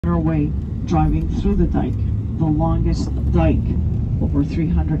way driving through the dike, the longest dike, over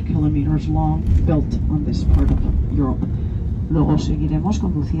 300 kilometers long, built on this part of Europe. Luego seguiremos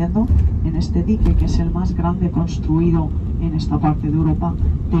conduciendo en este dique, que es el más grande construido en esta parte de Europa,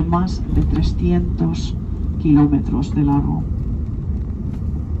 de más de 300 kilómetros de largo.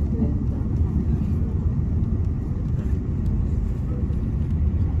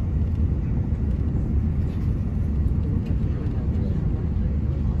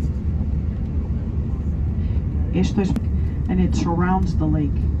 Esto es, and it surrounds the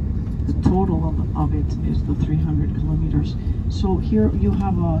lake. The total of it is the 300 kilometers. So here you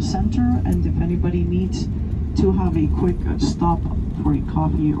have a center, and if anybody needs to have a quick stop for a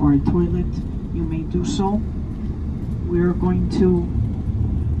coffee or a toilet, you may do so. We're going to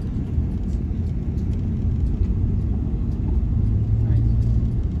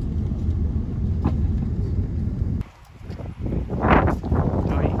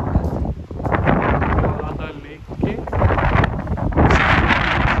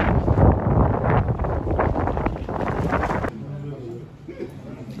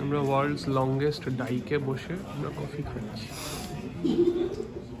world's longest dike বসে আমরা coffee খাচ্ছি।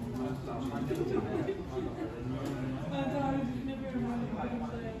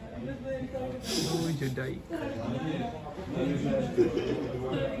 ওই যে Dijk.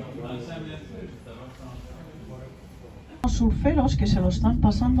 Surferos que se lo están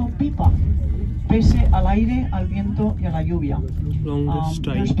pasando pipa, pese al aire, al viento y a la lluvia.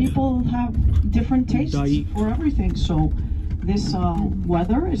 There's people have different tastes for everything, so this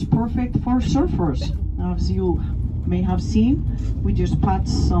weather is perfect for surfers. As you may have seen, we just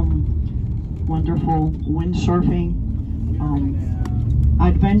passed some wonderful windsurfing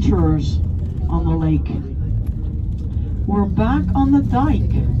adventurers on the lake. We're back on the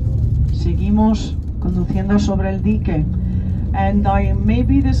dike. Seguimos conduciendo sobre el dique, and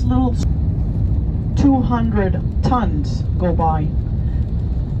maybe this little 200 tons go by.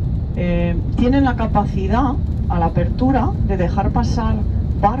 Tienen la capacidad a la apertura de dejar pasar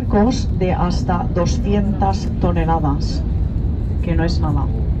barcos de hasta 200 toneladas, que no es nada.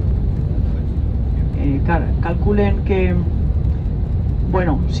 Calculen que,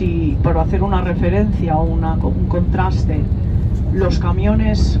 bueno, si por hacer una referencia o un contraste, los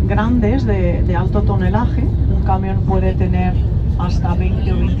camiones grandes de alto tonelaje, un camión puede tener hasta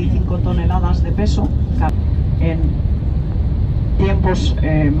 20 o 25 toneladas de peso. En tiempos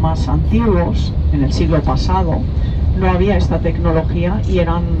más antiguos, en el siglo pasado, no había esta tecnología y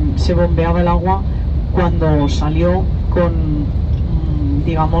se bombeaba el agua cuando salió con,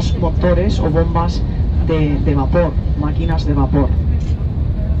 digamos, motores o bombas de vapor, máquinas de vapor.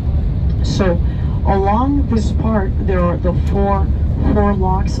 So, along this part, there are the four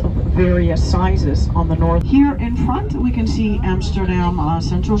locks of various sizes on the north. Here in front, we can see Amsterdam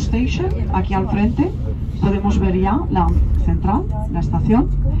Central Station. Aquí al frente podemos ver ya la central, la estación.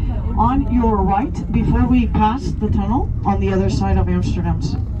 On your right, before we pass the tunnel, on the other side of Amsterdam's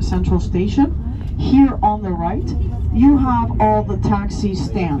Central Station, here on the right, you have all the taxi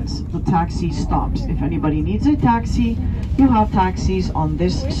stands, the taxi stops. If anybody needs a taxi, you have taxis on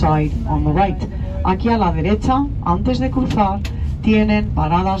this side on the right. Aquí a la derecha, antes de cruzar, tienen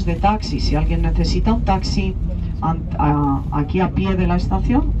paradas de taxi. Si alguien necesita un taxi, aquí a pie de la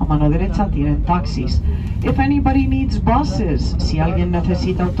estación, a mano derecha, tienen taxis. If anybody needs buses, si alguien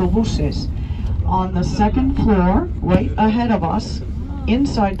necesita autobuses, on the second floor, right ahead of us,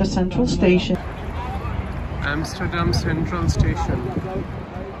 inside the central station. Amsterdam Central Station.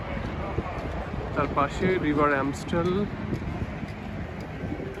 তার পাশে river অ্যামস্টেল।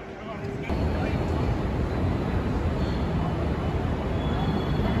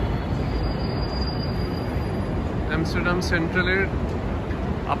 Amsterdam Central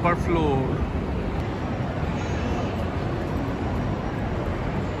upper floor.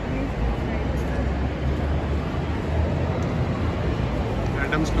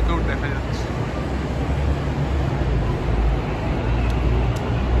 Adams Lookout দেখা যাচ্ছে।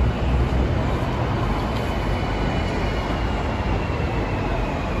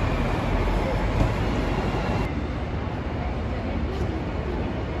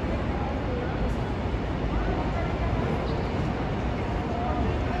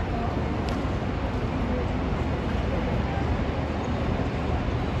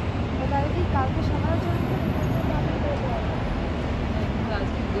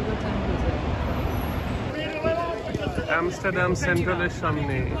 Amsterdam Central এর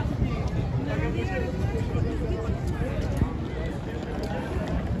সামনে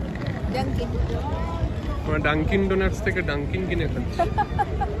Dunkin doughnuts থেকে Dunkin কিনে খাচ্ছি।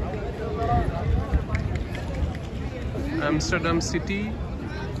 Amsterdam City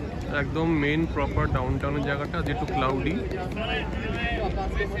একদম মেন প্রপার ডাউনটাউনের জায়গাটা আজ একটু cloudy.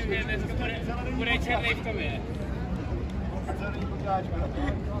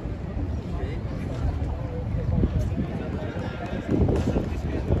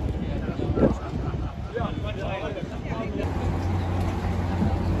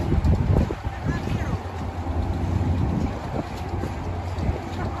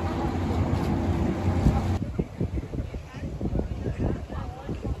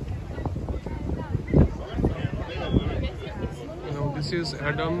 This is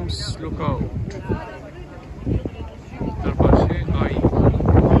Adam's Lookout. তার পাশে আই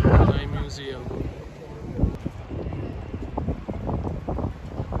মিউজিয়াম।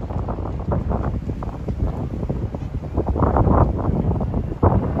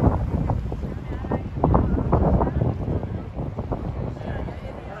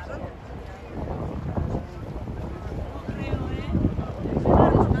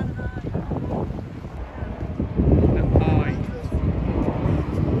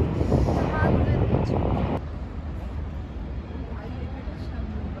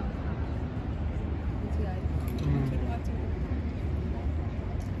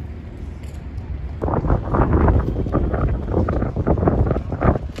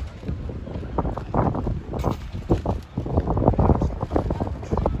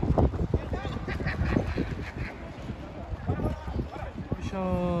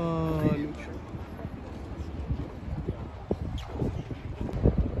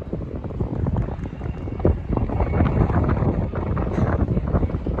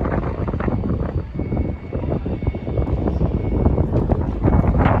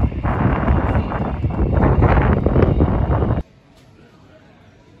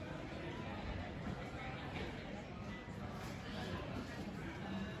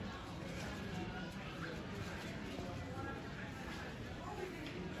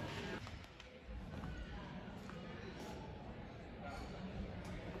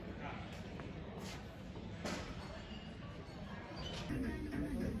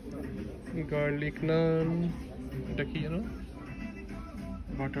 গার্লিক নান, এটা কি জানো,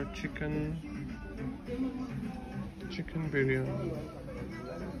 বাটার চিকেন, চিকেন বিরিয়ানি।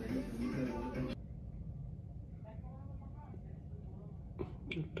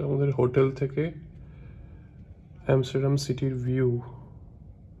 এটা আমাদের হোটেল থেকে অ্যামস্টারডাম সিটির ভিউ।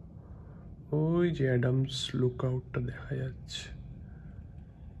 ওই যে অ্যাডামস লুকআউটটা দেখা যাচ্ছে।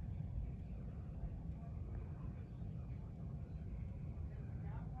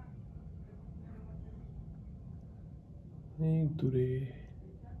 এই দূরে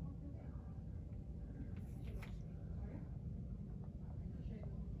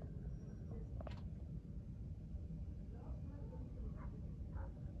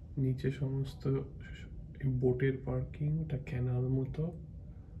নিচে সমস্ত বোটের পার্কিং, এটা ক্যানাল মতো।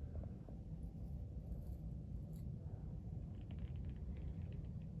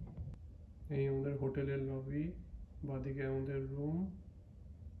 এই আমাদের হোটেলের লবি, বাদিকে আমাদের রুম,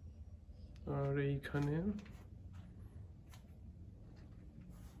 আর এইখানে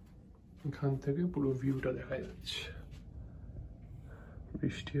এখান থেকে পুরো ভিউটা দেখা যাচ্ছে।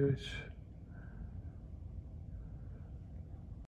 বৃষ্টি হয়েছে।